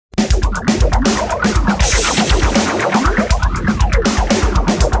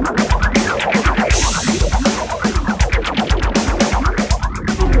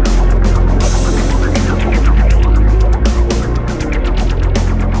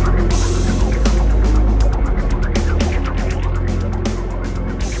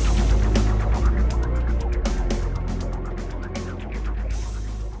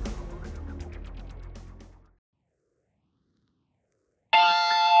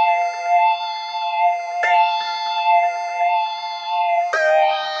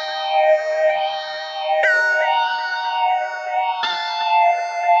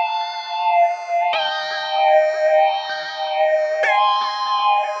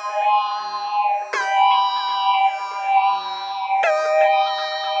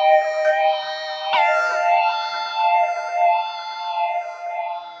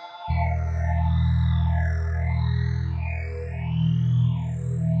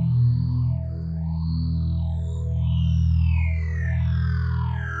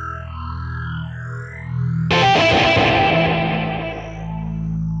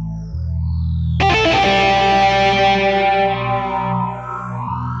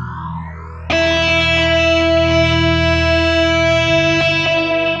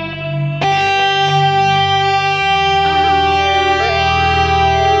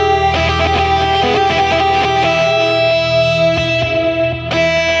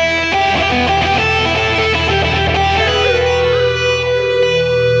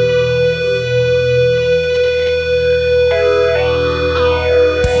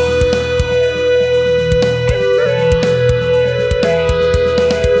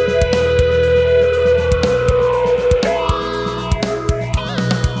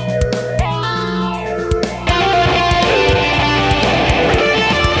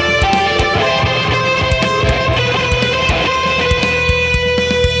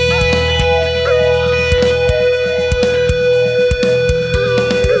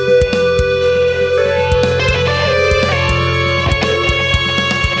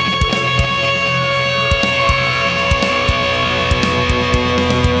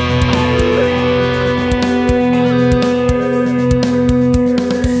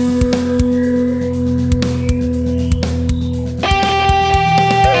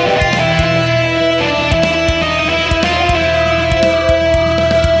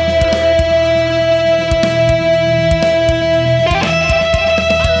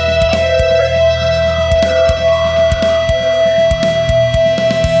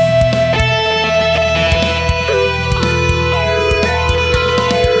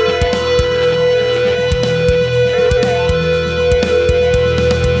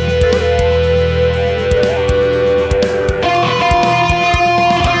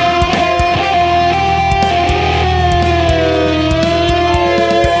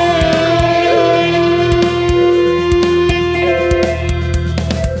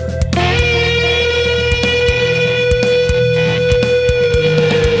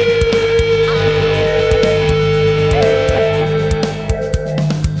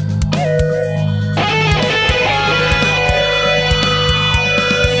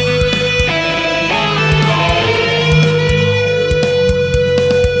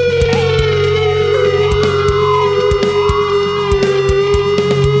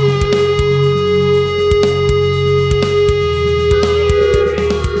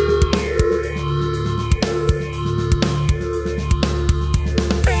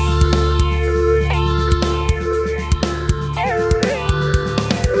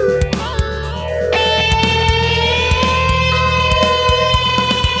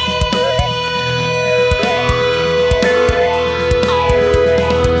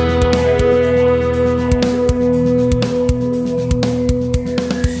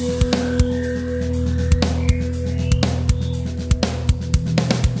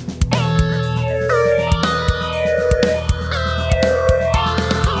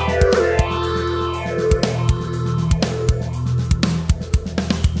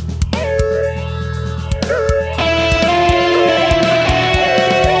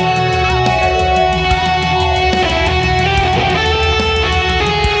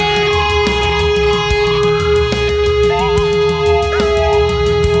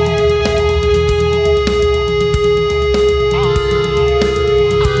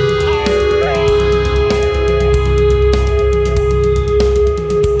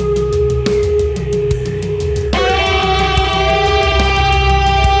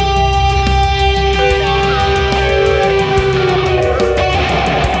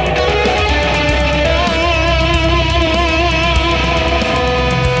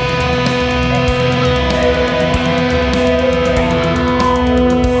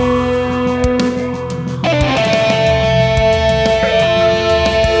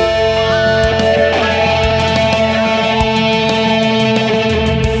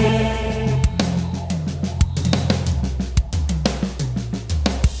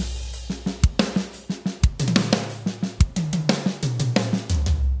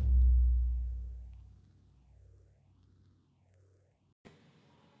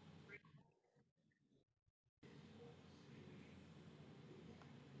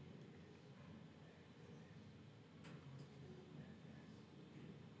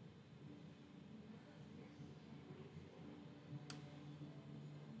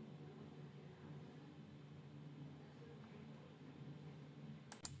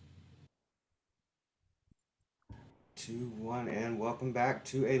two, one, and welcome back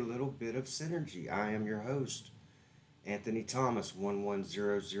to a little bit of synergy. I am your host, Anthony Thomas,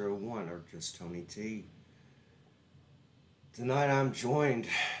 11001, or just Tony T. Tonight I'm joined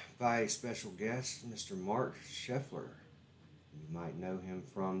by a special guest, Mr. Mark Scheffler. You might know him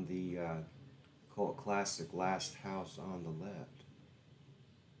from the cult classic Last House on the Left.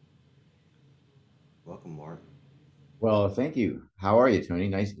 Welcome, Mark. Well, thank you. How are you, Tony?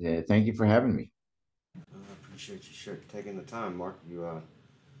 Nice. Thank you for having me. I appreciate you taking the time, Mark. You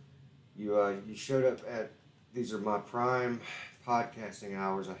showed up at these are my prime podcasting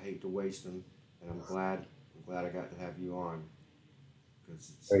hours. I hate to waste them, and I'm glad I got to have you on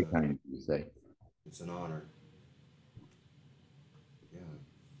because Very kind of you to say. it's an honor. Yeah,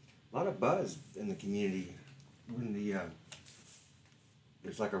 a lot of buzz in the community. When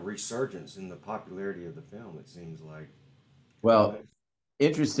there's like a resurgence in the popularity of the film. It seems like. Have you Well, noticed?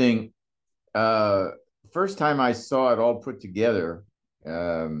 interesting. Uh, First time I saw it all put together,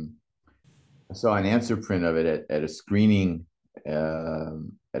 um, I saw an answer print of it at a screening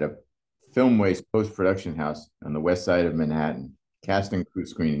at a Film Waste post production house on the west side of Manhattan, cast and crew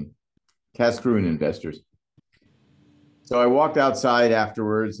screening, cast crew and investors. So I walked outside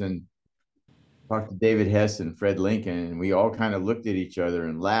afterwards and talked to David Hess and Fred Lincoln, and we all kind of looked at each other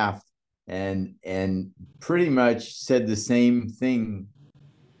and laughed and pretty much said the same thing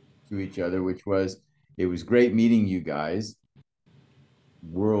to each other, which was, it was great meeting you guys.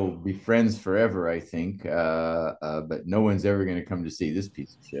 We'll be friends forever, I think, but no one's ever going to come to see this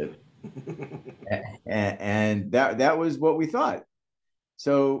piece of shit. And that was what we thought.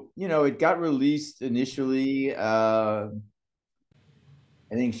 So, it got released initially. I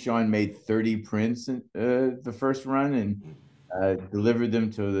think Sean made 30 prints in the first run and delivered them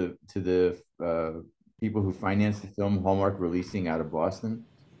to the people who financed the film, Hallmark Releasing out of Boston.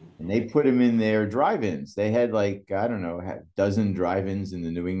 And they put them in their drive-ins. They had like, I don't know, a dozen drive-ins in the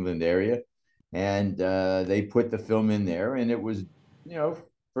New England area. And they put the film in there. And it was, you know,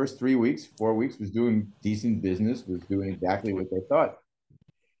 first 3 weeks, 4 weeks was doing decent business, was doing exactly what they thought.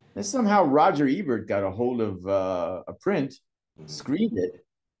 And somehow Roger Ebert got a hold of a print, screened it,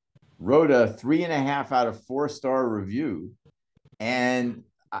 wrote a 3.5 out of 4 star review, and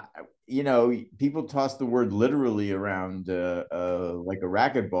people toss the word literally around like a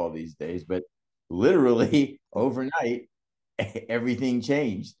racquetball these days, but literally overnight, everything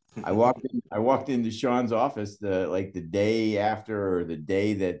changed. I walked into Sean's office the day after or the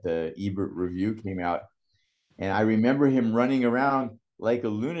day that the Ebert review came out, and I remember him running around like a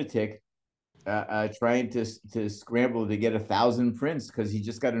lunatic trying to scramble to get 1,000 prints because he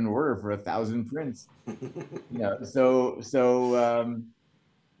just got an order for 1,000 prints.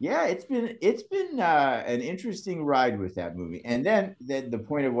 Yeah, it's been an interesting ride with that movie. And then the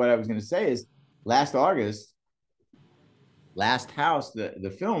point of what I was going to say is, last August, Last House,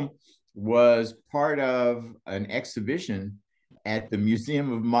 the film was part of an exhibition at the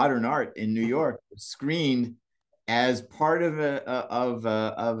Museum of Modern Art in New York, screened as part of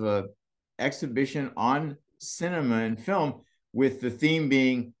a exhibition on cinema and film, with the theme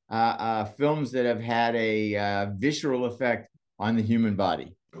being films that have had a visceral effect on the human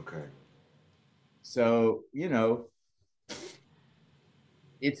body. Okay. So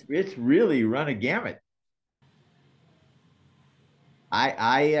it's really run a gamut.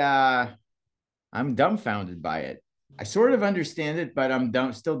 I'm dumbfounded by it. I sort of understand it,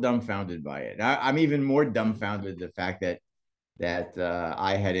 but still dumbfounded by it. I'm even more dumbfounded the fact that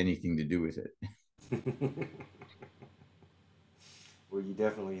I had anything to do with it. Well, you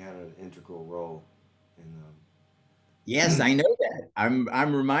definitely had an integral role in. Yes, I know that.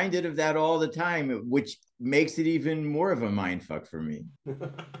 I'm reminded of that all the time, which makes it even more of a mind fuck for me.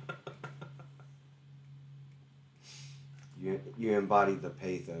 You embody the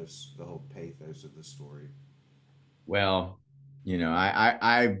pathos, the whole pathos of the story. Well, you know,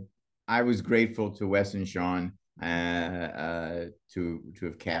 I was grateful to Wes and Sean to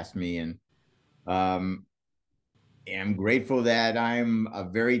have cast me, and um, am grateful that I'm a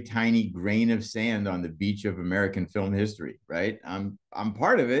very tiny grain of sand on the beach of American film history. Right, I'm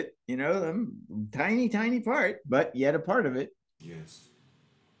part of it. I'm a tiny, tiny part, but yet a part of it. Yes,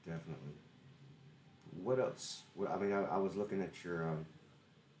 definitely. What else? Well, I mean, I was looking at your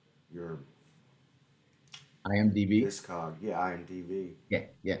IMDb. Discog, yeah, IMDb. Yeah,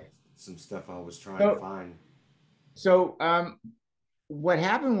 yeah. Some stuff I was trying to So, find. so what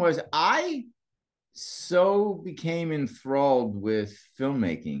happened was I so became enthralled with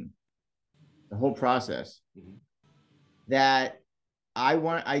filmmaking, the whole process, Hmm. that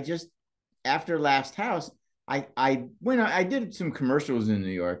I just, after Last House, I did some commercials in New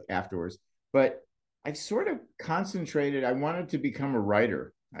York afterwards, but I sort of concentrated. I wanted to become a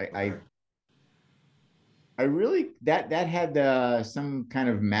writer. Okay. I really that had some kind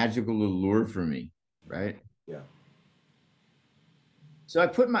of magical allure for me, right? Yeah. So I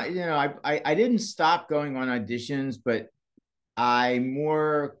put my, I didn't stop going on auditions, but I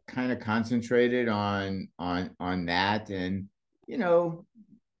more kind of concentrated on that, and you know,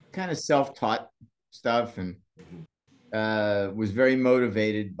 kind of self-taught stuff, and Mhm. was very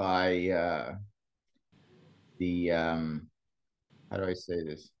motivated by the how do I say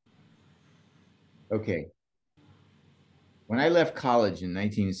this? Okay, when I left college in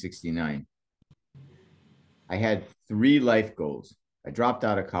 1969, I had three life goals. I dropped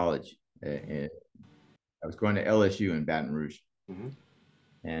out of college. I was going to LSU in Baton Rouge, Mhm.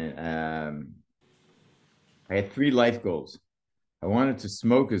 and I had three life goals. I wanted to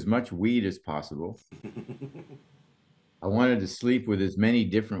smoke as much weed as possible. I wanted to sleep with as many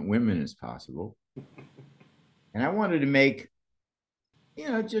different women as possible. And I wanted to make,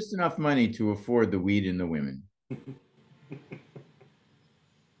 just enough money to afford the weed and the women.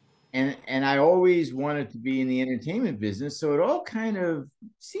 And I always wanted to be in the entertainment business, so it all kind of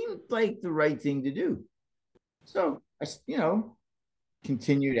seemed like the right thing to do. So I,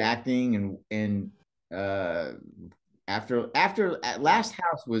 continued acting, and uh, after Last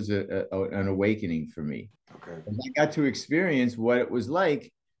House was an awakening for me. Okay. And I got to experience what it was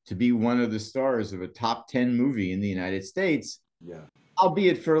like to be one of the stars of a top 10 movie in the United States, Yeah.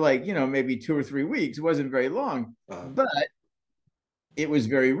 albeit for like, maybe 2 or 3 weeks. It wasn't very long, Uh, but it was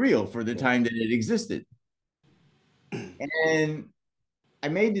very real for the yeah. time that it existed. And I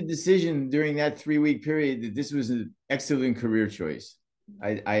made the decision during that 3 week period that this was an excellent career choice.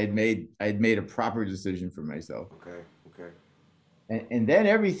 I had made a proper decision for myself. Okay. Okay. And then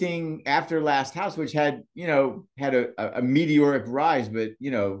everything after Last House, which had a meteoric rise, but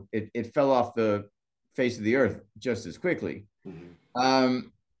it fell off the face of the earth just as quickly. Mhm.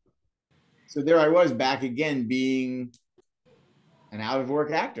 Um, so there I was back again being an out of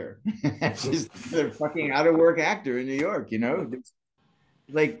work actor, just another fucking out of work actor in New York. There's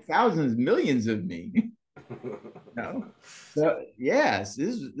like thousands, millions of me. So yes,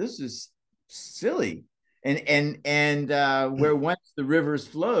 this is silly. And where once the rivers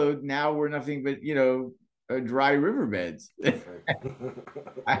flowed, now we're nothing but dry riverbeds. Okay.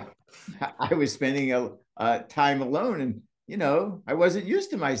 I, I was spending time alone, and I wasn't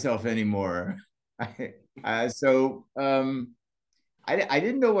used to myself anymore. I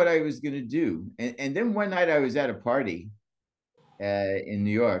didn't know what I was going to do, and then one night I was at a party in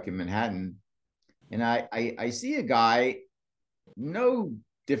New York, in Manhattan, and I see a guy no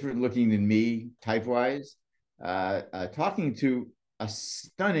different looking than me, type wise, talking to a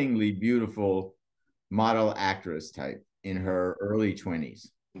stunningly beautiful model actress type in her early 20s.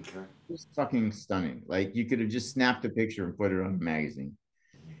 Okay. Just fucking stunning. Like you could have just snapped a picture and put it on a magazine.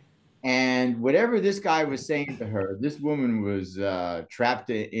 And whatever this guy was saying to her, this woman was trapped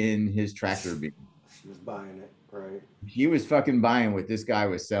in his tractor beam. She was buying it, right? She was fucking buying what this guy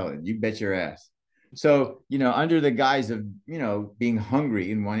was selling. You bet your ass. So, under the guise of, being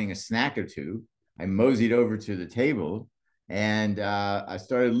hungry and wanting a snack or two, I moseyed over to the table, and I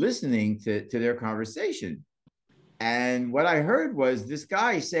started listening to their conversation. And what I heard was this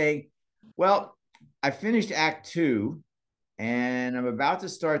guy saying, well, I finished act two and I'm about to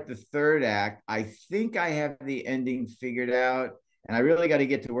start the third act. I think I have the ending figured out, and I really got to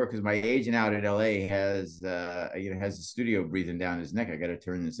get to work because my agent out in LA has a studio breathing down his neck. I got to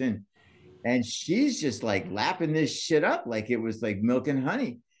turn this in, and she's just like lapping this shit up like it was like milk and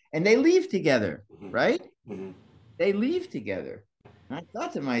honey. And they leave together, Mhm. right? Mhm. They leave together. And I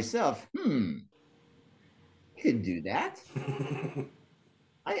thought to myself, I could do that.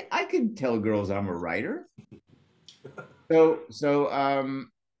 I could tell girls I'm a writer. So I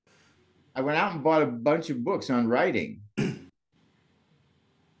went out and bought a bunch of books on writing,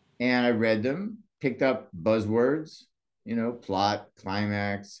 and I read them, picked up buzzwords, plot,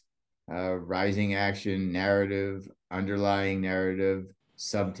 climax, rising action, narrative, underlying narrative,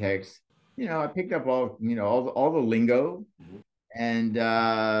 subtext. I picked up all the lingo, Mhm. and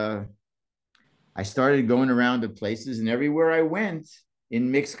I started going around to places, and everywhere I went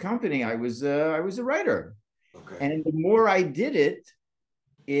in mixed company, I was a writer. Okay. And the more I did it,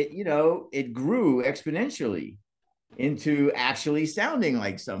 it grew exponentially into actually sounding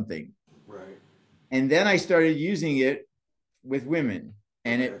like something. Right. And then I started using it with women,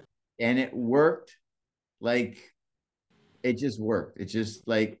 and Okay. it worked. Like it just worked. It just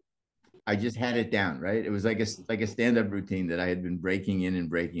like I just had it down, right? It was like a stand-up routine that I had been breaking in and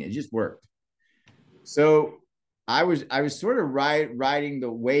breaking. It just worked. So I was sort of riding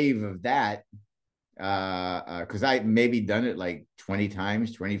the wave of that because I maybe done it like 20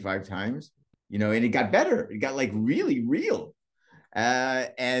 times, 25 times, and it got better. It got like really real.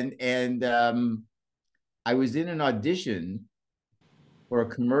 And I was in an audition for a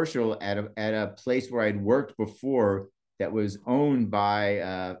commercial at a place where I'd worked before that was owned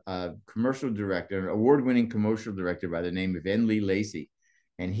by a commercial director, an award-winning commercial director by the name of N. Lee Lacy.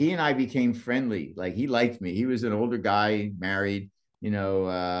 And he and I became friendly. Like, he liked me. He was an older guy, married,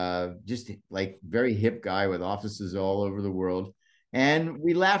 just like very hip guy with offices all over the world. And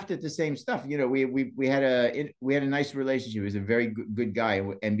we laughed at the same stuff. We had a nice relationship. He was a very good guy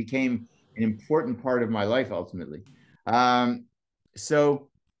and became an important part of my life ultimately. So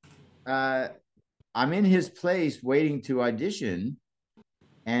I'm in his place waiting to audition,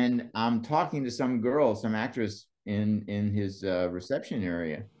 and I'm talking to some girl, some actress in his reception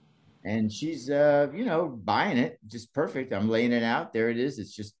area, and she's buying it just perfect. I'm laying it out. There it is.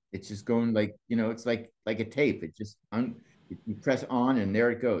 It's just going like, it's like a tape. It just you press on and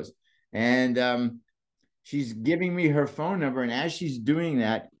there it goes. And she's giving me her phone number, and as she's doing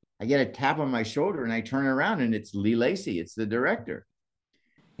that, I get a tap on my shoulder, and I turn around, and it's Lee Lacy. It's the director.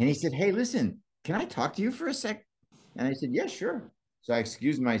 And he said, "Hey, listen, can I talk to you for a sec?" And I said, "Yeah, sure." So I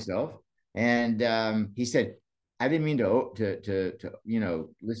excused myself, and he said, "I didn't mean to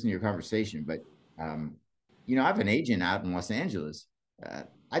listen to your conversation, but I have an agent out in Los Angeles.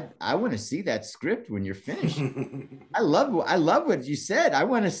 I want to see that script when you're finished. I love what you said. I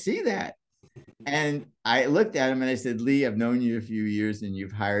want to see that." And I looked at him and I said, "Lee, I've known you a few years and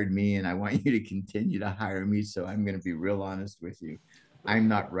you've hired me, and I want you to continue to hire me. So I'm going to be real honest with you. I'm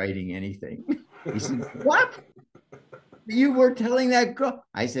not writing anything." He said, "What? You were telling that girl?"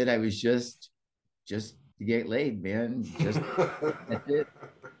 I said, "I was just to get laid, man. Just that's it."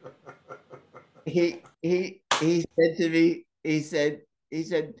 He said to me, he said,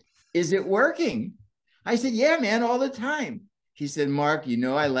 "Is it working?" I said, "Yeah, man, all the time." He said, "Mark,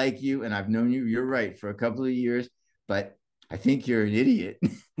 I like you, and I've known you, you're right, for a couple of years, but I think you're an idiot."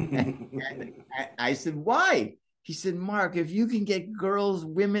 And I said, "Why?" He said, "Mark, if you can get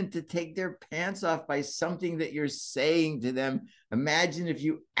women to take their pants off by something that you're saying to them, imagine if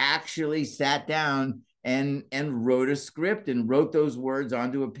you actually sat down and wrote a script and wrote those words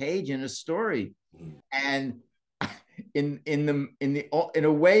onto a page in a story." And in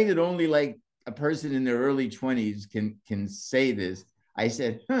a way that only like a person in their early 20s can say this, I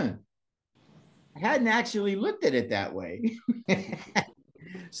said, I hadn't actually looked at it that way.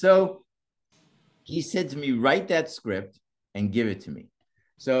 So he said to me, "Write that script and give it to me."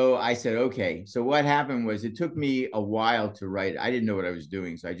 So I said, "Okay." So what happened was, it took me a while to write it. I didn't know what I was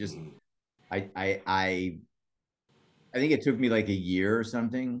doing. So I think it took me like a year or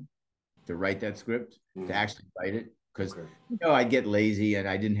something to write that script, to actually write it. Because I'd get lazy and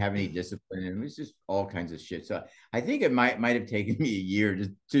I didn't have any discipline, and it was just all kinds of shit. So I think it might have taken me a year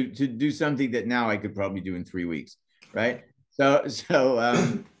to do something that now I could probably do in 3 weeks, right? So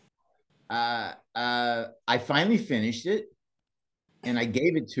I finally finished it, and I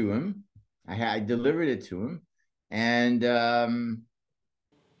gave it to him. I delivered it to him, and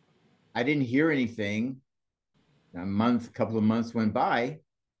I didn't hear anything. A couple of months went by,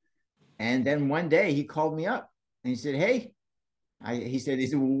 and then one day he called me up and he said, "Hey," he said,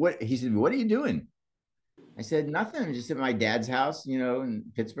 "What?" He said, "What are you doing?" I said, "Nothing. I'm just at my dad's house, in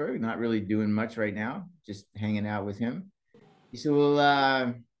Pittsburgh, not really doing much right now, just hanging out with him." He said, "Well,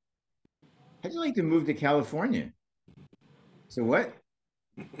 how'd you like to move to California?" So what?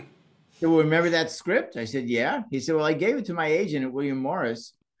 So, "Well, remember that script?" I said, "Yeah." He said, "Well, I gave it to my agent at William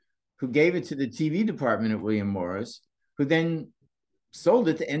Morris, who gave it to the TV department at William Morris, who then sold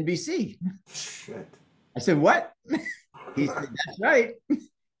it to NBC." Shit. I said, "What?" He said, "That's right."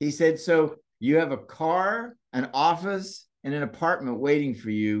 He said, "So you have a car, an office, and an apartment waiting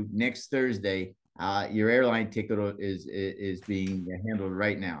for you next Thursday. Your airline ticket is being handled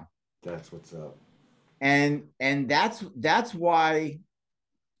right now." That's what's up. And that's why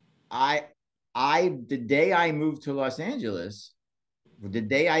the day I moved to Los Angeles, the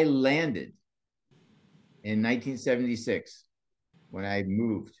day I landed in 1976, when I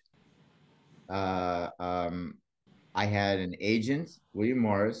moved, I had an agent, William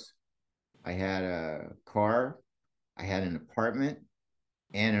Morris. I had a car. I had an apartment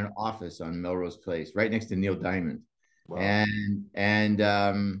and an office on Melrose Place, right next to Neil Diamond. Wow. And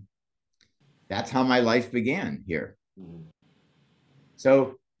that's how my life began here. Mm-hmm.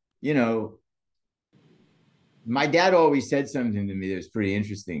 So, my dad always said something to me that was pretty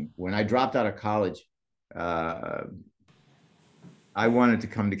interesting. When I dropped out of college, I wanted to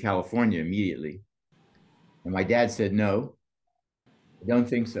come to California immediately. And my dad said, "No, I don't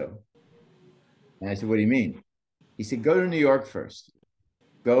think so." And I said, what do you mean? He said, go to New York first.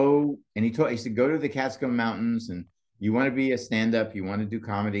 Go. And he said, go to the Catskill Mountains, and you want to be a stand-up, you want to do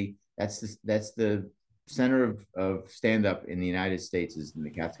comedy. That's the center of stand-up in the United States is in the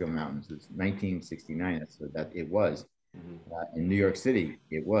Catskill Mountains. It's 1969. That's what that it was. In New York City,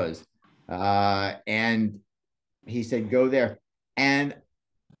 it was. And he said, go there. And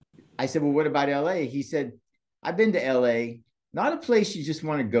I said, well, what about LA? He said, I've been to LA, not a place you just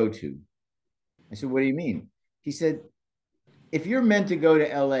want to go to. I said, what do you mean? He said, if you're meant to go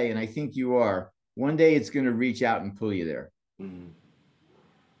to LA, and I think you are, one day it's going to reach out and pull you there. Mm-hmm.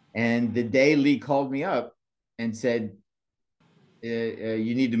 And the day Lee called me up and said,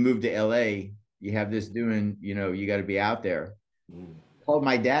 you need to move to LA. You have this doing, you got to be out there. Mm-hmm. Called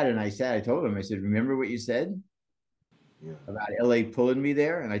my dad and I told him, I said, remember what you said Yeah. about LA pulling me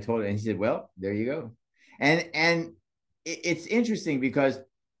there? And I told him, and he said, well, there you go. And it's interesting because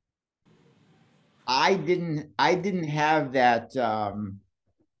I didn't have that,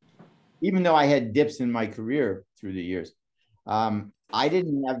 even though I had dips in my career through the years, I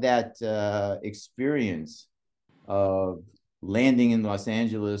didn't have that experience of landing in Los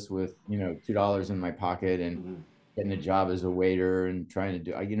Angeles with $2 in my pocket and Mm-hmm. getting a job as a waiter and trying to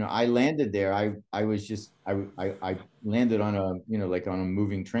do. I landed there. I was just I landed on a like on a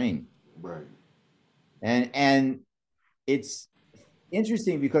moving train, Right. and it's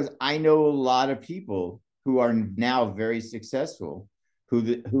interesting because I know a lot of people who are now very successful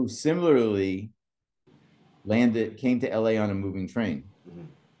who similarly came to LA on a moving train. Mm-hmm.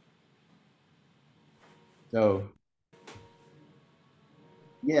 So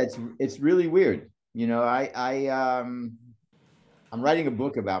yeah, it's really weird. I'm writing a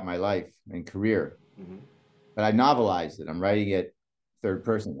book about my life and career, Mm-hmm. but I novelized it. I'm writing it third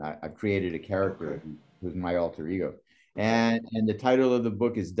person. I've created a character Okay. who's my alter ego, Okay. and the title of the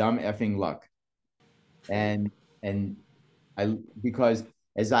book is Dumb Effing Luck. Okay. And I because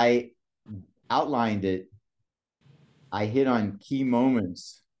as I outlined it, I hit on key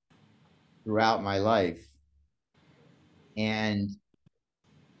moments throughout my life, and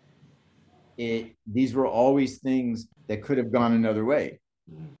these were always things that could have gone another way,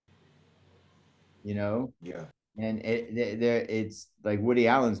 Mm-hmm. you know. Yeah. And it's like Woody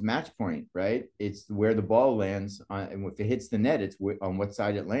Allen's Match Point, right? It's where the ball lands on, and if it hits the net, it's on what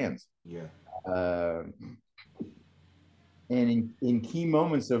side it lands. Yeah. Uh, and in key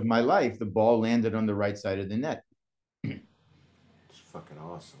moments of my life, the ball landed on the right side of the net. It's fucking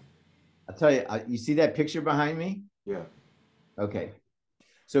awesome. I'll tell you, you see that picture behind me? Yeah. Okay.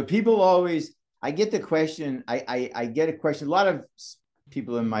 So people always, I get the question, I get a question. A lot of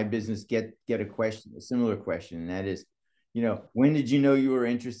people in my business get a question, a similar question, and that is, when did you know you were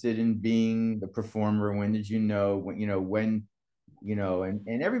interested in being the performer? When did you know and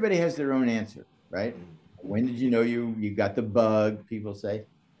everybody has their own answer, right? Mm-hmm. When did you know you got the bug? People say,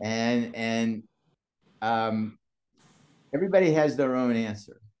 and um, everybody has their own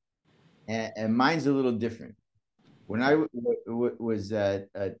answer, and mine's a little different. When I was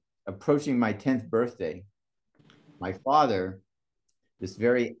approaching my 10th birthday, my father, this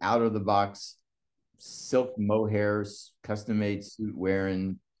very out of the box, silk mohair, custom made suit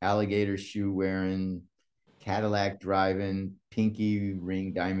wearing, alligator shoe wearing, Cadillac driving, pinky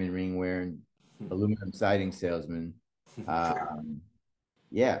ring, diamond ring wearing, aluminum siding salesman.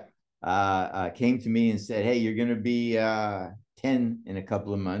 Yeah, came to me and said, "Hey, you're going to be 10 in a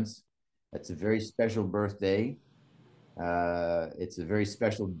couple of months. That's a very special birthday. It's a very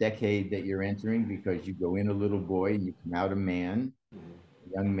special decade that you're entering because you go in a little boy and you come out a man,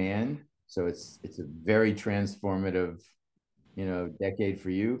 a young man. So it's a very transformative, decade for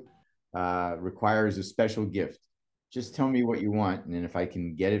you. Requires a special gift. Just tell me what you want, and then if I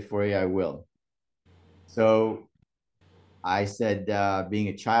can get it for you, I will." So I said, being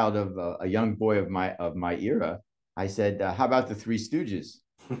a child of a young boy of my era, I said, "How about the Three Stooges?"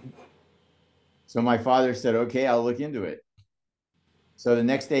 So my father said, "Okay, I'll look into it." So the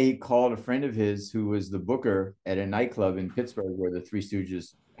next day he called a friend of his who was the booker at a nightclub in Pittsburgh where the Three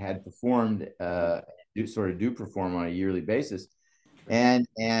Stooges had performed, do perform on a yearly basis, and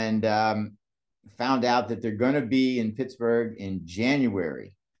found out that they're going to be in Pittsburgh in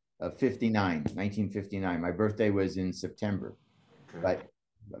January of 1959. My birthday was in September, Okay.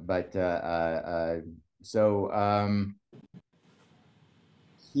 but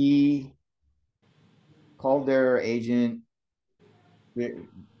he called their agent,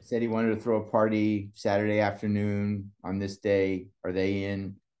 said he wanted to throw a party Saturday afternoon on this day. Are they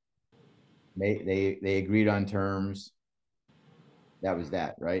in? They agreed on terms. That was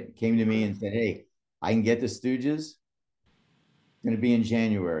that, right? Came to me and said, "Hey, I can get the Stooges. It's going to be in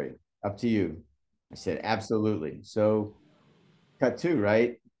January. Up to you." I said, absolutely. So cut two,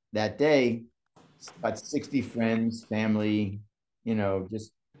 right? That day, about 60 friends, family,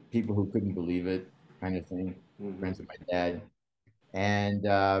 just people who couldn't believe it, kind of thing, Mm-hmm. friends of my dad. And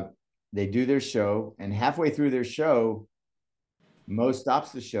they do their show. And halfway through their show, Mo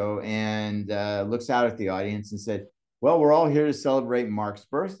stops the show and looks out at the audience and said, well, we're all here to celebrate Mark's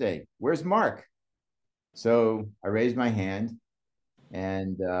birthday. Where's Mark? So I raised my hand,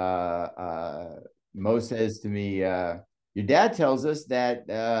 and Mo says to me, your dad tells us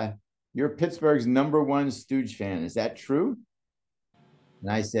that you're Pittsburgh's #1 Stooge fan. Is that true? And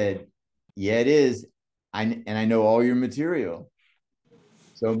I said, yeah, it is. And I know all your material.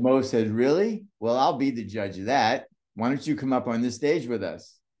 So Mo said, really? Well, I'll be the judge of that. Why don't you come up on the stage with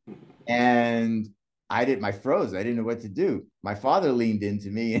us? And I froze. I didn't know what to do. My father leaned into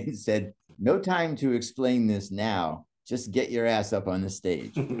me and said, no time to explain this now. Just get your ass up on the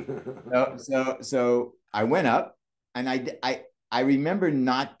stage. So I went up, and I remember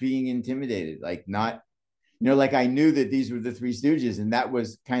not being intimidated, like not, like I knew that these were the Three Stooges, and that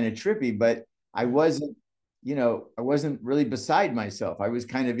was kind of trippy, but I wasn't, I wasn't really beside myself. I was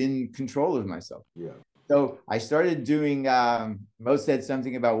kind of in control of myself. Yeah. So I started doing, Mo said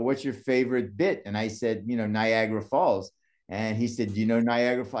something about, well, what's your favorite bit? And I said, Niagara Falls. And he said, do you know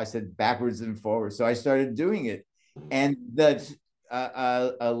Niagara Falls? I said, backwards and forwards. So I started doing it. And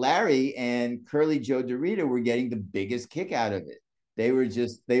Larry and Curly Joe Dorita were getting the biggest kick out of it. They were,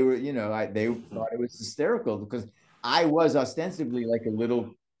 they thought it was hysterical because I was ostensibly like a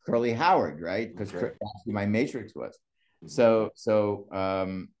little Curly Howard, right? Because Okay. that's who my Matrix was. So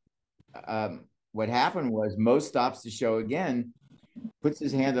what happened was Mo stops the show again, puts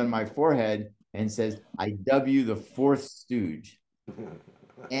his hand on my forehead, and says, I dub you the fourth Stooge.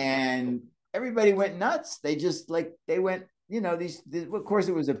 And everybody went nuts. They just like, they went, of course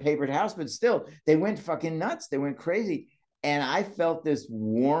it was a papered house, but still, they went fucking nuts. They went crazy. And I felt this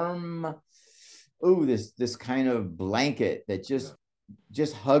warm, this kind of blanket that just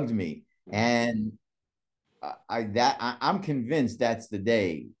hugged me. And I'm convinced that's the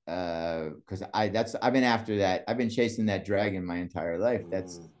day, because I've been after that. I've been chasing that dragon my entire life.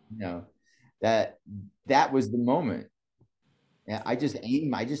 That's, you know that that was the moment. And I just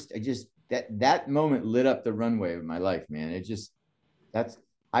that moment lit up the runway of my life, man. That's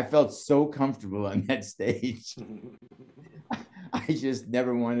I felt so comfortable on that stage. I just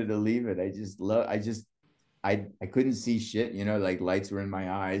never wanted to leave it. I couldn't see shit, like lights were in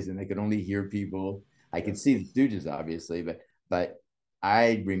my eyes and I could only hear people. I could see the Stooges, obviously, but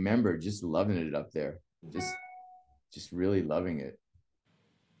I remember just loving it up there. Just really loving it.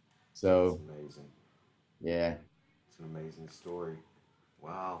 That's So amazing. yeah. It's an amazing story.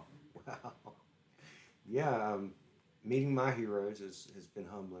 Wow. Wow. Yeah. Meeting my heroes has been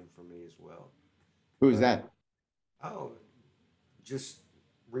humbling for me as well. Who's But that? oh, just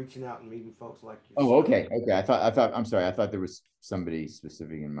reaching out and meeting folks like Oh, yourself. okay. Okay. I'm sorry. I thought there was somebody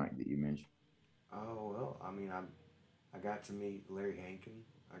specific in mind that you mentioned. Oh well, I mean, I got to meet Larry Hankin.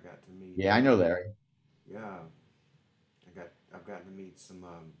 I got to meet Yeah, I know Larry. yeah. I've gotten to meet some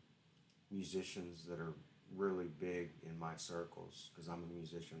musicians that are really big in my circles because I'm a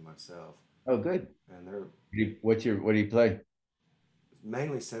musician myself, Oh, good. and they're What do you play?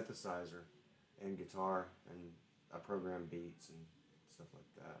 mainly synthesizer and guitar, and I program beats and stuff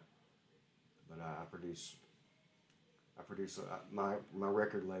like that. But I produce my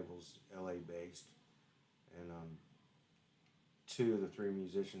record label's L.A. based, and two of the three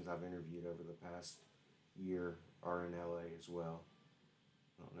musicians I've interviewed over the past year are in L.A. as well.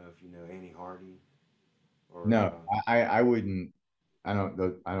 I don't know if you know Annie Hardy or No, I wouldn't. I don't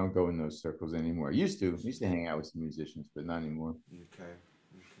go in those circles anymore. I used to hang out with some musicians, but not anymore. okay,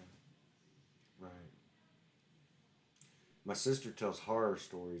 okay, right. My sister tells horror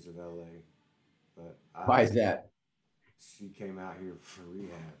stories of L.A., but Why is that? she came out here for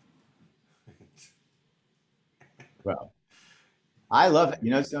rehab. Well, I love it.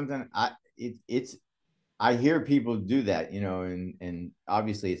 You know something? I hear people do that, and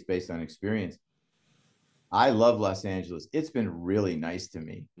obviously it's based on experience. I love Los Angeles. It's been really nice to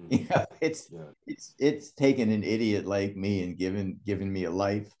me. Mm, yeah. It's taken an idiot like me and given me a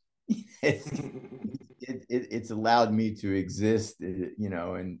life. It's it's allowed me to exist,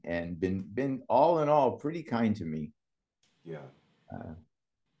 and been all in all pretty kind to me. Yeah. Uh,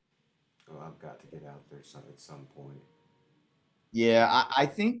 Oh, I've got to get out there at some point. yeah, I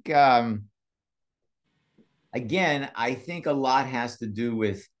think again, I think a lot has to do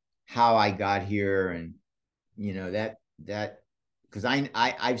with how I got here, and that because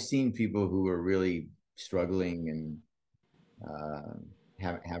I've seen people who are really struggling and uh,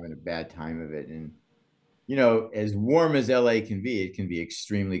 having a bad time of it. And you know, as warm as LA can be, it can be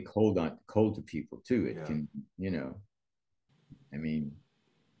extremely cold to people too. It Yeah, can, you know, I mean,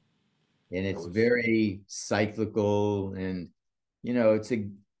 and that it's was. very cyclical, and you know,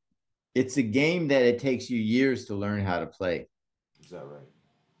 it's a game that it takes you years to learn how to play. Is that right?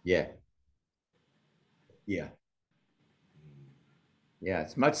 Yeah, yeah, Mm, yeah.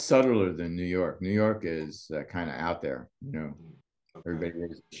 It's much subtler than New York. New York is kind of out there, you know. mm. Okay. Everybody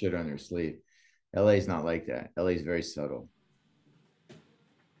wears shit on their sleeve. LA is not like that. LA is very subtle,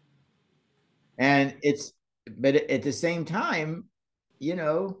 and it's but at the same time, you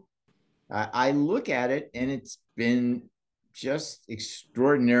know, I look at it and it's been just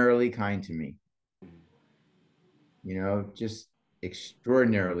extraordinarily kind to me, Mm. you know, just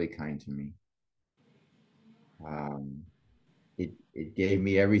extraordinarily kind to me. Um, it gave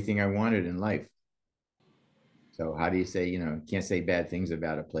me everything I wanted in life. So how do you say, you know, can't say bad things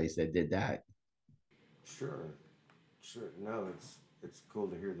about a place that did that? Sure, sure. No, it's cool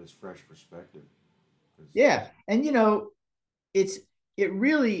to hear this fresh perspective. 'Cause, Yeah, and you know, it's it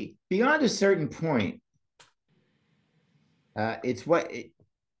really beyond a certain point. It's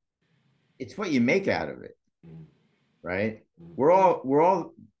it's what you make out of it, mm, right? mm, We're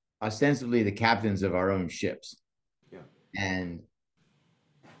all ostensibly the captains of our own ships, yeah, and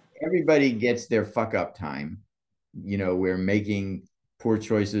everybody gets their fuck up time. You know, we're making poor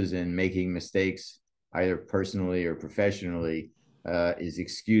choices and making mistakes, either personally or professionally, is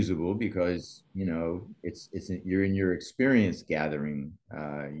excusable because you know you're in your experience gathering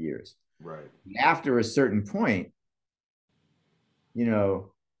years. right. After a certain point, you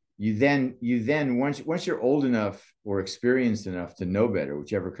know, you then once you're old enough or experienced enough to know better,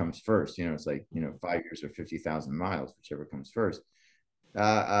 whichever comes first. You know, it's like you know 5 years or 50,000 miles, whichever comes first.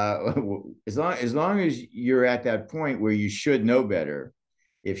 As long as you're at that point where you should know better,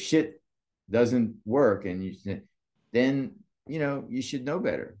 if shit doesn't work and then you know you should know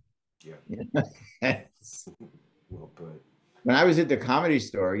better. Yeah, well put. When I was at the Comedy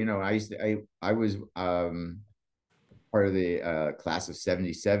Store, you know, I was part of the class of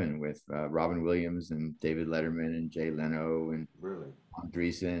 '77 with Robin Williams and David Letterman and Jay Leno and Really.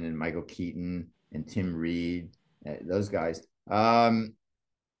 Andreessen and Michael Keaton and Tim Reed, those guys.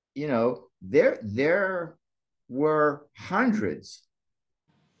 You know, there were hundreds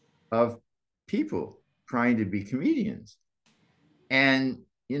of people trying to be comedians. And,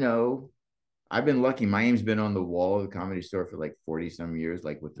 you know, I've been lucky. My name's been on the wall of the Comedy Store for like 40 some years,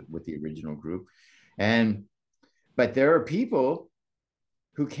 like with the original group. And but there are people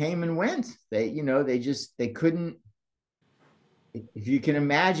who came and went. They, you know, they couldn't. If you can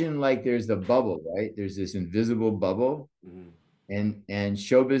imagine, like there's the bubble, right? There's this invisible bubble, Mm-hmm. and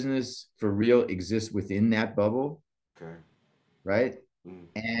show business for real exists within that bubble, Okay. right? Mm.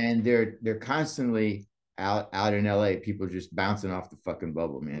 And they're constantly out in LA. People just bouncing off the fucking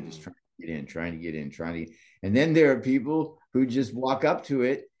bubble, man, just Mm. trying to get in, trying to get in, trying to. And then there are people who just walk up to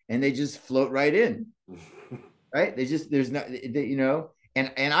it and they just float right in, right? They just there's no, you know,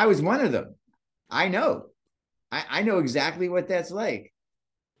 and I was one of them. I know, I know exactly what that's like.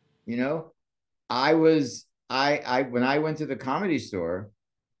 You know, I when I went to the Comedy Store,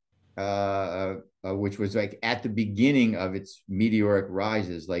 which was like at the beginning of its meteoric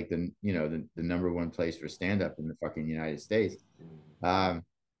rises, like the you know the number one place for stand up in the fucking United States. Mm. Um,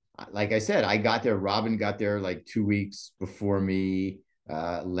 like I said, I got there. Robin got there like 2 weeks before me.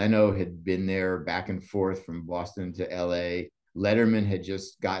 Leno had been there back and forth from Boston to LA. Letterman had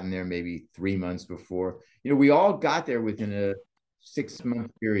just gotten there maybe 3 months before. You know, we all got there within a 6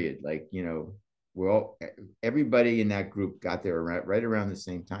 month period. Like, you know, we're all everybody in that group got there right around the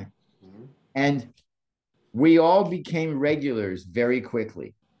same time. Mm-hmm. And we all became regulars very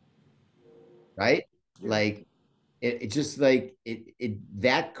quickly, right? Yeah. Like it just like it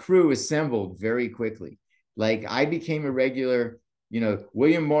that crew assembled very quickly. Like I became a regular, you know,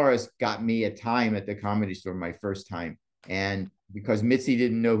 William Morris got me a time at the Comedy Store my first time. And because Mitzi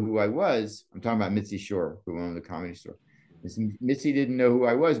didn't know who I was, I'm talking about Mitzi Shore, who owned the Comedy Store. Mitzi didn't know who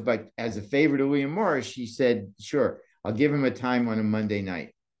I was, but as a favor to William Morris, she said, sure, I'll give him a time on a Monday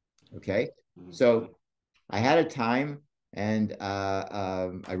night. Okay. Mm-hmm. So I had a time and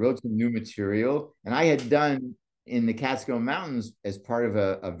I wrote some new material. And I had done in the Catskill Mountains as part of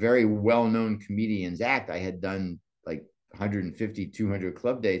a very well known comedian's act, I had done like 150, 200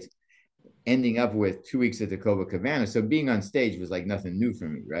 club dates, ending up with 2 weeks at the Copacabana. So being on stage was like nothing new for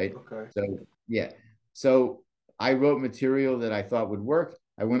me, right? Okay. So, yeah. So I wrote material that I thought would work.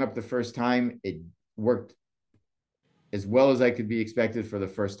 I went up the first time. It worked as well as I could be expected for the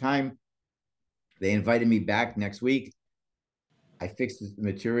first time. They invited me back next week. I fixed the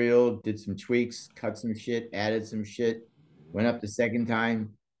material, did some tweaks, cut some shit, added some shit, went up the second time,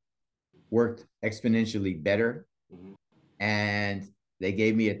 worked exponentially better. Mm-hmm. And they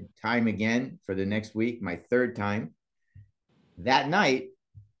gave me a time again for the next week, my third time. That night,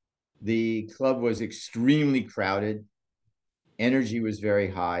 the club was extremely crowded. Energy was very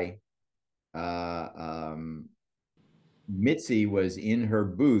high. Uh, um, Mitzi was in her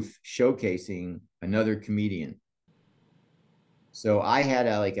booth showcasing another comedian. So I had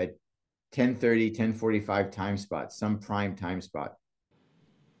like a 10:30, 10:45 time spot, some prime time spot.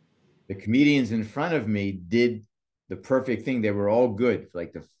 The comedians in front of me did the perfect thing. They were all good.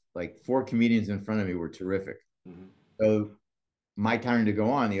 Like four comedians in front of me were terrific. Mm-hmm. So my turn to go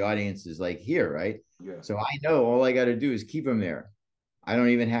on, the audience is like here, right? Yeah. So I know all I got to do is keep them there. I don't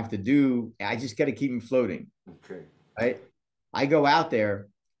even have to do, I just got to keep them floating. Okay. Right. I go out there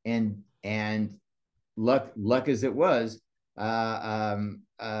and luck as it was,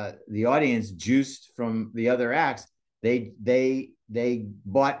 the audience juiced from the other acts. They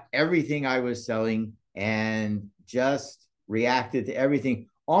bought everything I was selling and just reacted to everything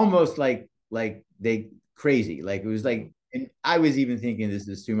almost like they crazy. Like it was like, and I was even thinking this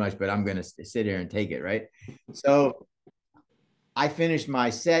is too much, but I'm gonna sit here and take it, right? So I finished my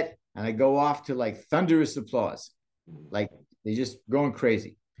set and I go off to like thunderous applause, like they just going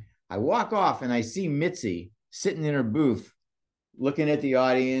crazy. I walk off and I see Mitzi sitting in her booth, looking at the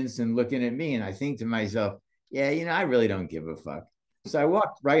audience and looking at me. And I think to myself, yeah, I really don't give a fuck. So I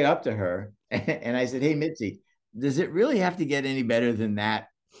walked right up to her and I said, hey, Mitzi, does it really have to get any better than that?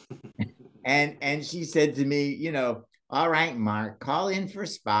 And she said to me, all right, Mark, call in for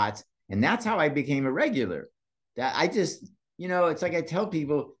spots. And that's how I became a regular. That I just, it's like I tell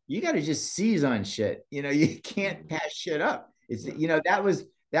people, you got to just seize on shit. You can't pass shit up. It's, that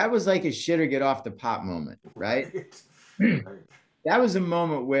was like a shit or get off the pot moment, right? Right. That was a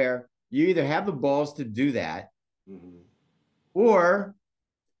moment where you either have the balls to do that, Mm-hmm. or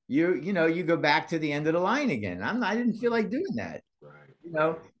you go back to the end of the line again. I didn't feel like doing that, Right. you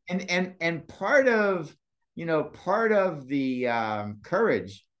know, and part of the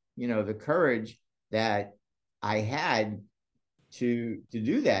courage, the courage that I had to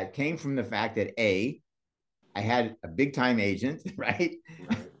do that came from the fact that I had a big time agent, right?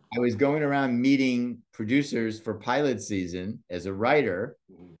 Right. I was going around meeting producers for pilot season as a writer,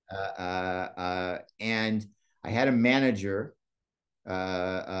 Mm-hmm. and I had a manager.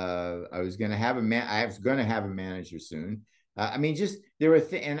 I was going to have I was going to have a manager soon. I mean, just there were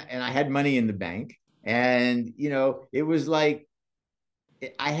and I had money in the bank, and it was like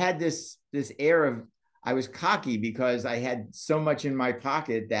I had this air of I was cocky because I had so much in my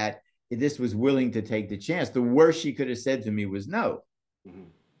pocket that this was willing to take the chance. The worst she could have said to me was no. Mm-hmm.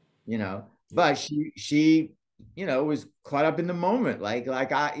 Yeah. But she was caught up in the moment, like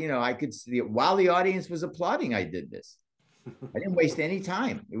I could see while the audience was applauding, I did this. I didn't waste any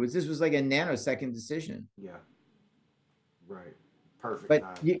time. This was like a nanosecond decision. Yeah. Right. Perfect But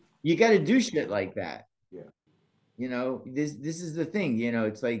time. you got to do shit like that. Yeah. This is the thing.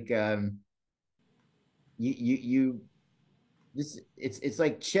 It's like you this it's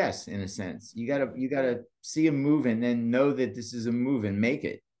like chess in a sense. You gotta see a move and then know that this is a move and make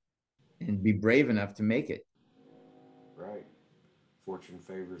it, and be brave enough to make it. Right. Fortune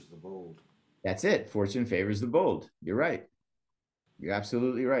favors the bold. That's it. Fortune favors the bold. You're right. You're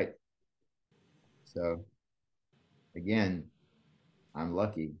absolutely right. So again, I'm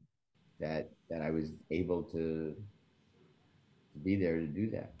lucky that I was able to be there to do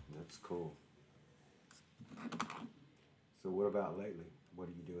that. That's cool. So what about lately? What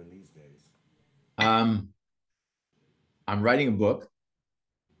are you doing these days? Um, I'm writing a book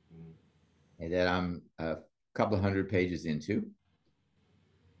Mm-hmm. that I'm a couple of hundred pages into.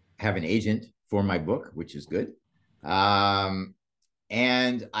 Have an agent for my book, which is good. Um,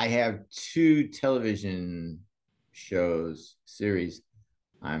 and I have two television series.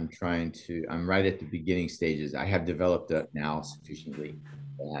 I'm right at the beginning stages. I have developed up now sufficiently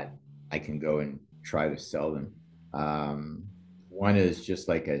that I can go and try to sell them. One is just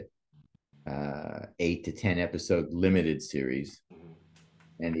like a 8 to 10 episode limited series,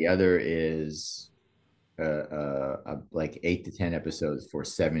 Mm-hmm. and the other is like 8 to 10 episodes for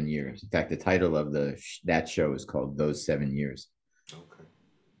 7 years. In fact, the title of that show is called Those 7 Years. Okay.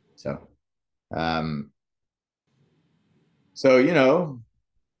 So, um, so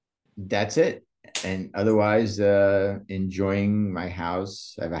that's it. And otherwise, enjoying my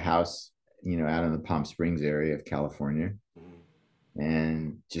house. I have a house, out in the Palm Springs area of California, Mm-hmm.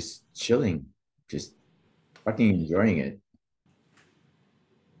 and just chilling, just fucking enjoying it.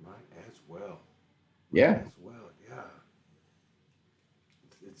 Might as well. Might Yeah. as well. Yeah.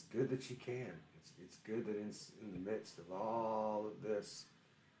 it's good that you can. It's good that in the midst of all of this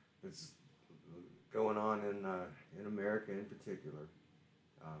that's going on in America in particular.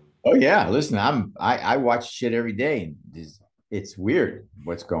 Um, Oh yeah, listen, I watch shit every day. It's weird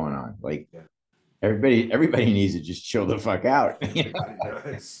what's going on. Like yeah, everybody needs to just chill the fuck out. everybody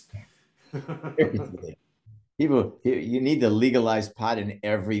does. Seriously. People, you need to legalize pot in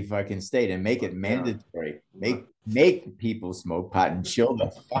every fucking state and make it Yeah, mandatory. right. Make people smoke pot and chill the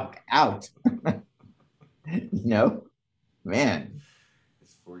fuck out. You know, man.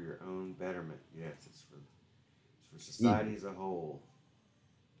 It's for your own betterment. Yes, it's for society as a whole.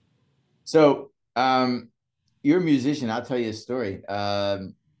 So, you're a musician. I'll tell you a story.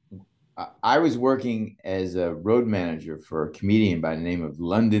 I was working as a road manager for a comedian by the name of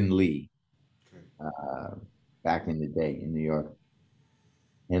London Lee Okay. uh, back in the day in New York.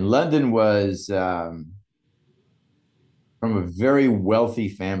 And London was from a very wealthy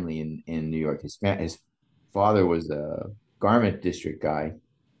family in New York. His father was a garment district guy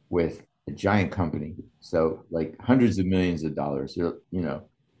with a giant company, so like hundreds of millions of dollars, you know.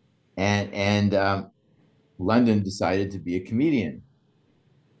 And London decided to be a comedian.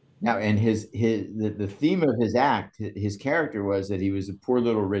 Now, and the theme of his act, his character was that he was a poor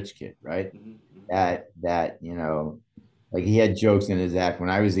little rich kid, right? Mm-hmm, mm-hmm. That you know, like he had jokes in his act.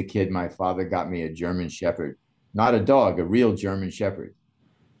 When I was a kid, my father got me a German Shepherd, not a dog, a real German Shepherd,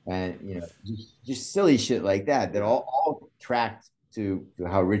 and you know, just silly shit like that. That Yeah. all tracked to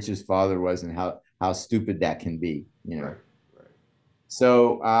how rich his father was and how stupid that can be, you know. Right. Right.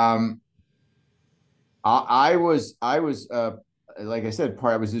 So I was like I said,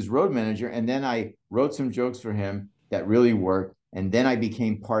 I was his road manager, and then I wrote some jokes for him that really worked, and then I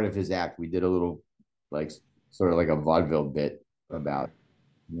became part of his act. We did a little like sort of like a vaudeville bit Okay. about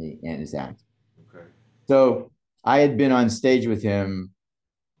me and his act. Okay. So I had been on stage with him,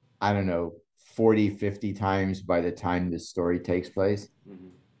 I don't know, 40, 50 times by the time this story takes place. Mm-hmm.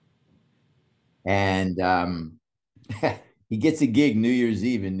 And he gets a gig New Year's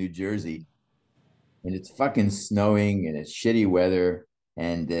Eve in New Jersey, and it's fucking snowing and it's shitty weather,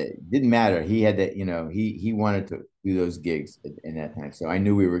 and it didn't matter. He had that, you know, he wanted to do those gigs in that time. So I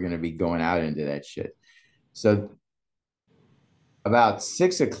knew we were going to be going out into that shit. So about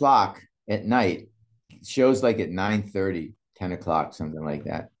 6 o'clock at night, shows like at 9:30, 10 o'clock, something like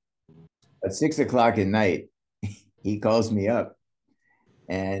that. At 6 o'clock at night, he calls me up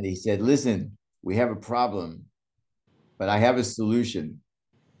and he said, "Listen, we have a problem, but I have a solution."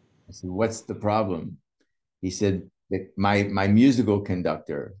 I said, "What's the problem?" He said, My musical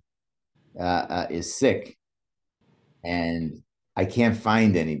conductor is sick and I can't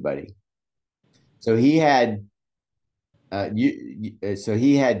find anybody." So he had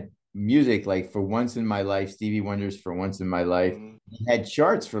music like For Once in My Life, Stevie Wonder's For Once in My Life. Mm-hmm. He had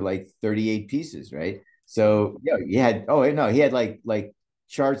charts for like 38 pieces, right? So yeah, he had he had like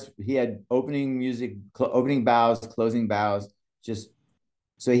charts. He had opening music, opening bows, closing bows, just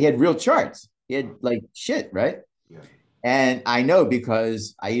so he had real charts. He had like shit, right? Yeah. And I know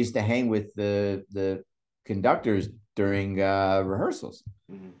because I used to hang with the conductors during rehearsals.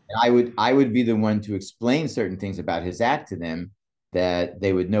 Mm-hmm. And I would be the one to explain certain things about his act to them that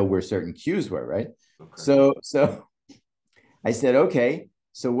they would know where certain cues were, right? Okay. So I said, okay,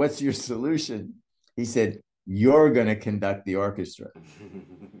 so what's your solution? He said, "You're gonna conduct the orchestra."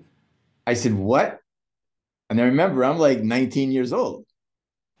 I said, "What?" And I remember I'm like 19 years old.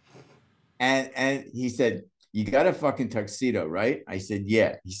 And he said, "You got a fucking tuxedo, right?" I said,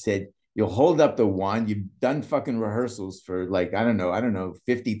 "Yeah." He said, "You'll hold up the wand. You've done fucking rehearsals for like, I don't know,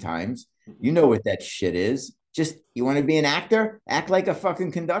 50 times. You know what that shit is. Just, you want to be an actor? Act like a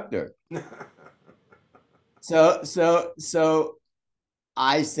fucking conductor." So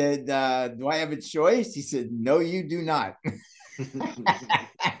I said, "Do I have a choice?" He said, "No, you do not."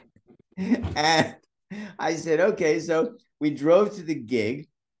 And I said, "Okay." So we drove to the gig,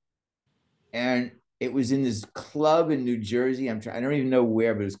 and it was in this club in New Jersey. I don't even know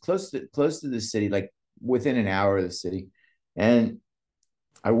where, but it was close to the city, like within an hour of the city. And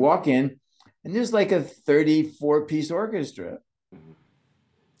I walk in, and there's like a 34-piece orchestra,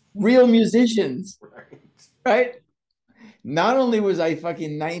 real musicians, Right. right? Not only was I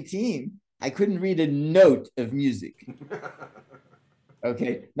fucking 19, I couldn't read a note of music.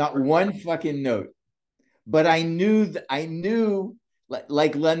 Okay, not one fucking note. But I knew,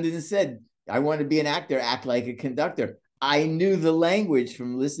 like London said, I want to be an actor, act like a conductor. I knew the language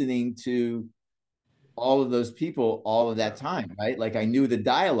from listening to all of those people all of Yeah. that time, right? Like I knew the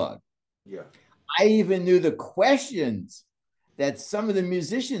dialogue. Yeah. I even knew the questions that some of the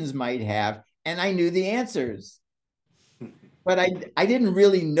musicians might have, and I knew the answers. but I didn't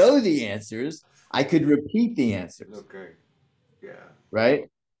really know the answers. I could repeat the answers, Okay. Yeah. right?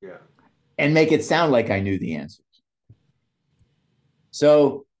 Yeah. And make it sound like I knew the answers.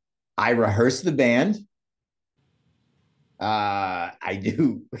 So I rehearsed the band. I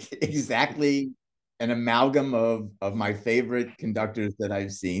do exactly an amalgam of my favorite conductors that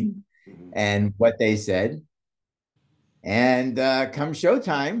I've seen Hmm. and what they said. And come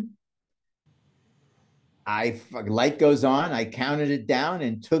showtime, light goes on. I counted it down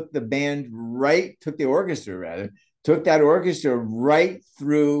and took the orchestra rather, took that orchestra right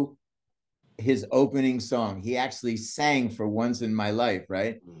through his opening song. He actually sang for once in my life,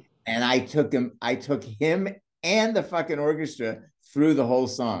 right? And I took him and the fucking orchestra through the whole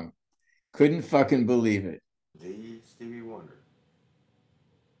song. Couldn't fucking believe it. The Stevie Wonder.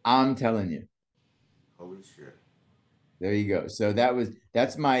 I'm telling you. Holy shit. There you go. So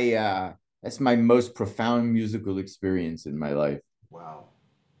that's my most profound musical experience in my life. Wow.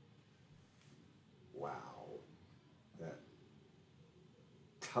 Wow. That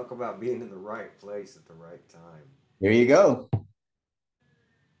talk about being in the right place at the right time. There you go.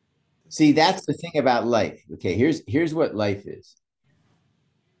 This See, is that's the thing about life. Okay, here's what life is.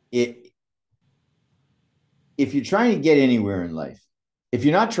 It If you're trying to get anywhere in life, if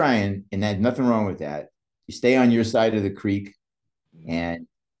you're not trying, and there's nothing wrong with that, you stay on your side of the creek mm, and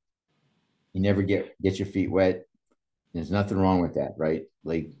you never get your feet wet. There's nothing wrong with that, right?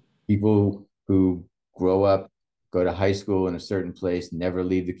 Like people who grow up, go to high school in a certain place, never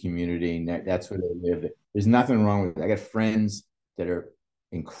leave the community, and that's where they live. There's nothing wrong with it. I got friends that are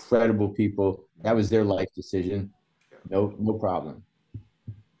incredible people. That mm, was their life decision. yeah. No problem.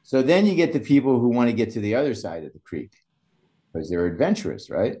 So then you get the people who want to get to the other side of the creek because they're adventurous,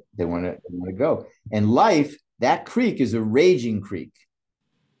 right? They want to go. And life, that creek is a raging creek.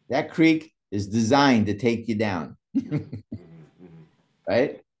 That creek is designed to take you down, Mm-hmm.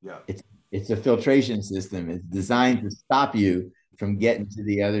 right? Yeah. It's it's a filtration system. It's designed to stop you from getting to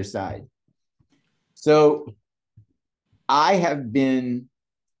the other side. So I have been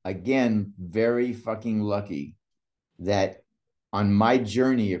again very fucking lucky that on my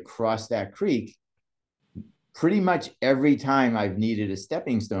journey across that creek, pretty much every time I've needed a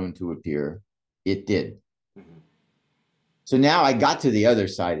stepping stone to appear, it did. Mm-hmm. So now I got to the other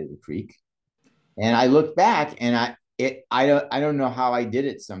side of the creek and I look back and I don't know how I did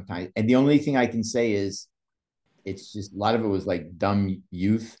it sometimes. And the only thing I can say is it's just a lot of it was like dumb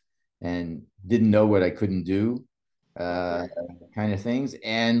youth and didn't know what I couldn't do, uh, Okay. kind of things,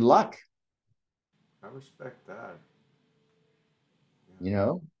 and luck. I respect that. Yeah. You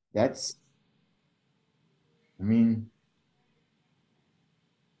know, Yeah. that's I mean,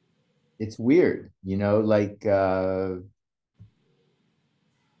 it's weird. Like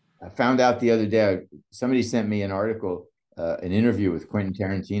I found out the other day, somebody sent me an article, an interview with Quentin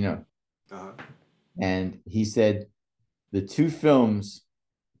Tarantino, Uh-huh. and he said the two films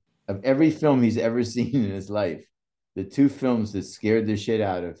of every film he's ever seen in his life, the two films that scared the shit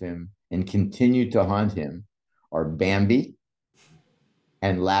out of him and continue to haunt him are Bambi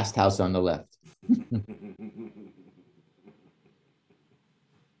and Last House on the Left.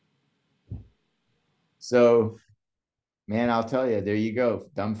 So, man, I'll tell you, there you go.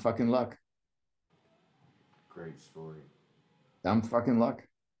 Dumb fucking luck. Great story. Dumb fucking luck.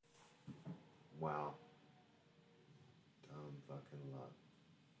 Wow. Dumb fucking luck.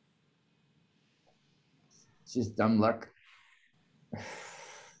 It's just dumb luck. I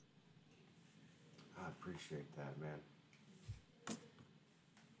appreciate that, man.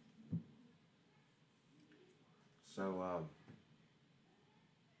 So,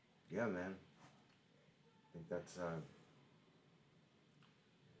 yeah, man. I think I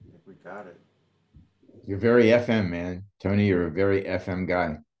think we got it. You're very FM, man. Tony, you're a very FM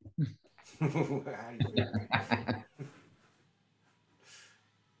guy. How do you figure?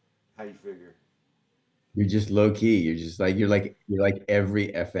 How you figure? You're just low key. You're like every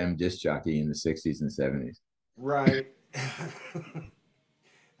FM disc jockey in the 60s and 70s. Right.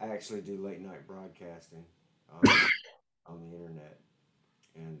 I actually do late night broadcasting um, on the internet,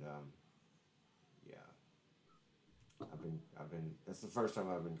 and yeah, I've been. That's the first time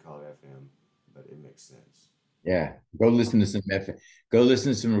I've been called FM, but it makes sense. Yeah. Go listen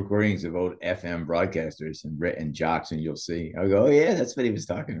to some recordings of old FM broadcasters and jocks, and you'll see. I'll go, oh yeah, that's what he was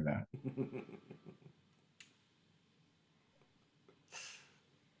talking about.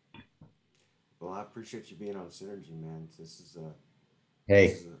 Well, I appreciate you being on Synergy, man. This Hey,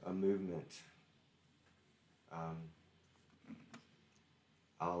 is a movement. Um,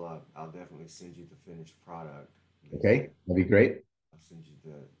 I'll definitely send you the finished product. okay, that'd be great. I'll send you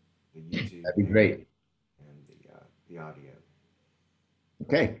the YouTube That'd be great. and the audio.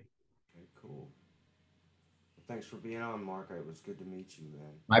 Okay. Okay, cool. Well, thanks for being on, Mark. It was good to meet you,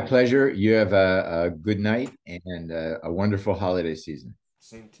 man. My pleasure. You have a good night and a wonderful holiday season.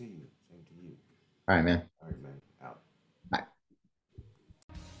 Same to you. Same to you. All right, man. All right.